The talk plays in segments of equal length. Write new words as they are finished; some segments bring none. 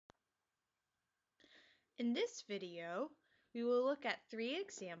In this video, we will look at 3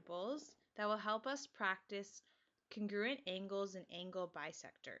 examples that will help us practice congruent angles and angle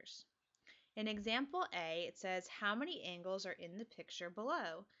bisectors. In example A, it says, how many angles are in the picture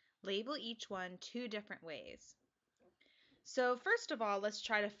below? Label each one 2 different ways. So first of all, let's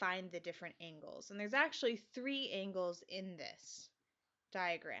try to find the different angles. And there's actually 3 angles in this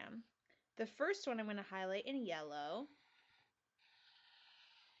diagram. The first one I'm going to highlight in yellow.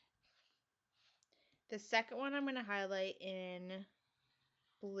 The second one I'm going to highlight in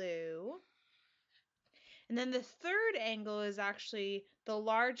blue. And then the third angle is actually the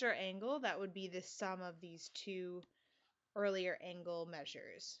larger angle. That would be the sum of these 2 earlier angle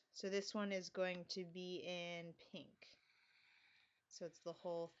measures. So this one is going to be in pink. So it's the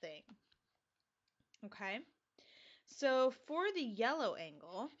whole thing. Okay. So for the yellow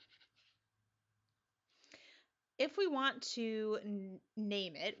angle, if we want to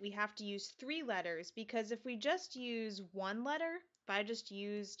name it, we have to use 3 letters, because if we just use 1 letter, if I just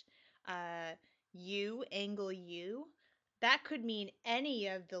used U, angle U, that could mean any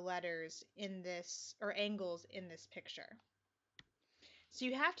of the letters in this, or angles in this picture. So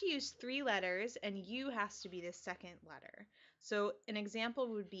you have to use 3 letters, and U has to be the second letter. So an example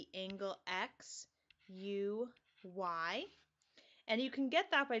would be angle X, U, Y. And you can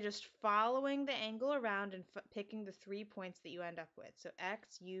get that by just following the angle around and picking the 3 points that you end up with. So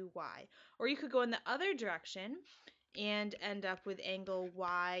X, U, Y. Or you could go in the other direction and end up with angle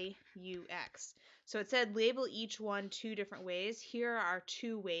Y, U, X. So it said label each one 2 different ways. Here are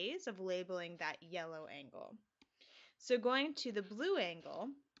 2 ways of labeling that yellow angle. So going to the blue angle,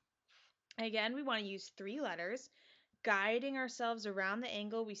 again, we want to use 3 letters. Guiding ourselves around the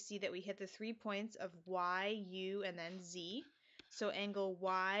angle, we see that we hit the 3 points of Y, U, and then Z. So angle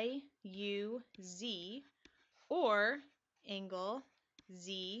Y, U, Z, or angle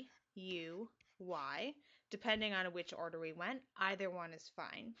Z, U, Y, depending on which order we went. Either one is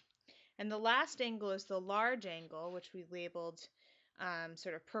fine. And the last angle is the large angle, which we labeled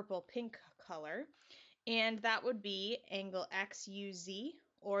sort of purple-pink color. And that would be angle XUZ,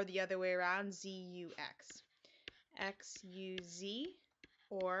 or the other way around, ZUX. XUZ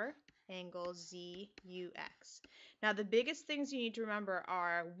or angle ZUX. Now the biggest things you need to remember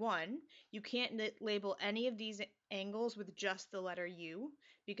are, 1, you can't label any of these angles with just the letter U,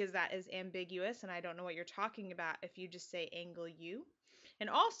 because that is ambiguous and I don't know what you're talking about if you just say angle U. And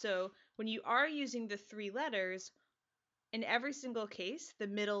also, when you are using the 3 letters, in every single case, the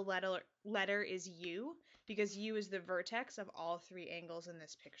middle letter is U, because U is the vertex of all 3 angles in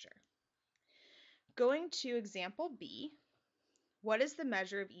this picture. Going to example B, what is the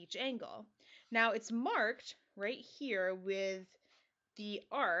measure of each angle? Now it's marked right here with the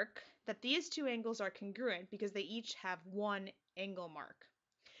arc that these 2 angles are congruent because they each have 1 angle mark.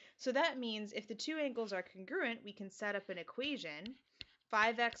 So that means if the 2 angles are congruent, we can set up an equation.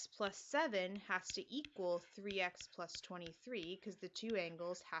 5x plus 7 has to equal 3x plus 23 because the 2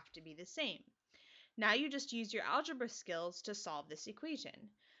 angles have to be the same. Now you just use your algebra skills to solve this equation.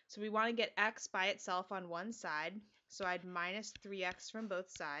 So we want to get x by itself on one side, so I'd minus 3x from both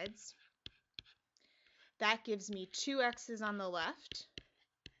sides. That gives me 2 x's on the left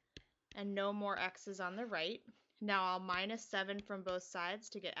and no more x's on the right. Now I'll minus 7 from both sides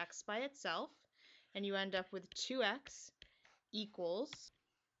to get x by itself, and you end up with 2x equals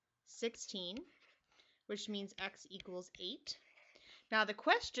 16, which means x equals 8. Now the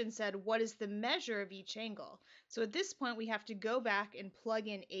question said, what is the measure of each angle? So at this point, we have to go back and plug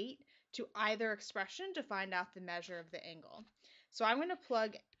in 8 to either expression to find out the measure of the angle. So I'm going to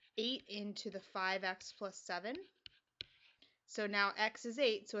plug 8 into the 5x plus 7. So now x is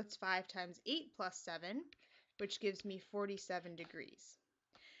 8, so it's 5 times 8 plus 7, which gives me 47 degrees.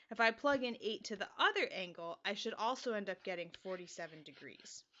 If I plug in 8 to the other angle, I should also end up getting 47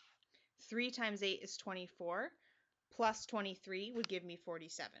 degrees. 3 times 8 is 24. Plus 23 would give me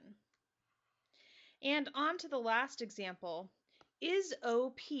 47. And on to the last example. Is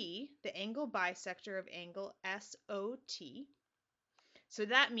OP the angle bisector of angle SOT? So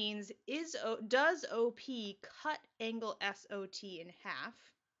that means, does OP cut angle SOT in half?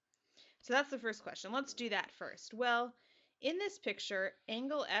 So that's the first question. Let's do that first. Well, in this picture,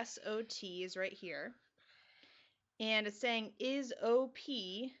 angle SOT is right here. And it's saying, is OP,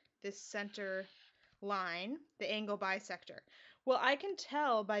 this center line, the angle bisector? Well, I can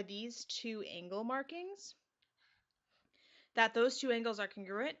tell by these 2 angle markings that those 2 angles are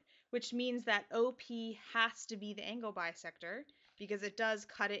congruent, which means that OP has to be the angle bisector because it does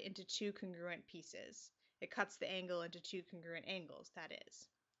cut it into 2 congruent pieces. It cuts the angle into 2 congruent angles, that is.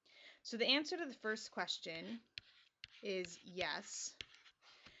 So the answer to the first question is yes.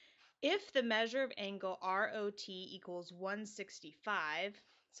 If the measure of angle ROT equals 165,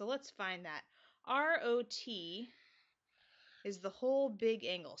 so let's find that. ROT is the whole big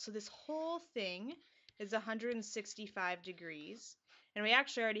angle. So this whole thing is 165 degrees. And we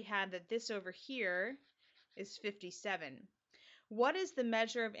actually already had that this over here is 57. What is the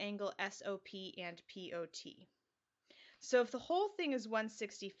measure of angle SOP and POT? So if the whole thing is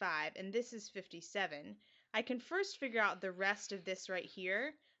 165 and this is 57, I can first figure out the rest of this right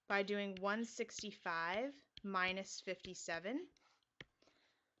here by doing 165 minus 57,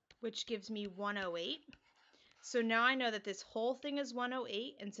 which gives me 108. So now I know that this whole thing is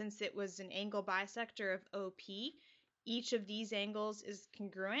 108, and since it was an angle bisector of OP, each of these angles is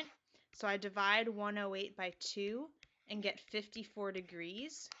congruent. So I divide 108 by 2 and get 54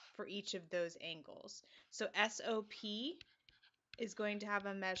 degrees for each of those angles. So SOP is going to have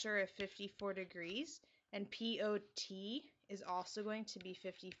a measure of 54 degrees, and POT is also going to be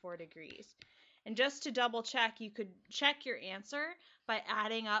 54 degrees. And just to double check, you could check your answer by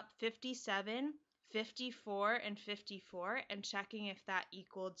adding up 57, 54, and 54 and checking if that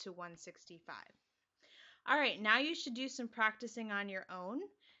equaled to 165. All right, now you should do some practicing on your own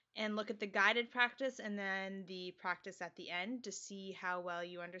and look at the guided practice and then the practice at the end to see how well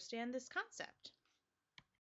you understand this concept.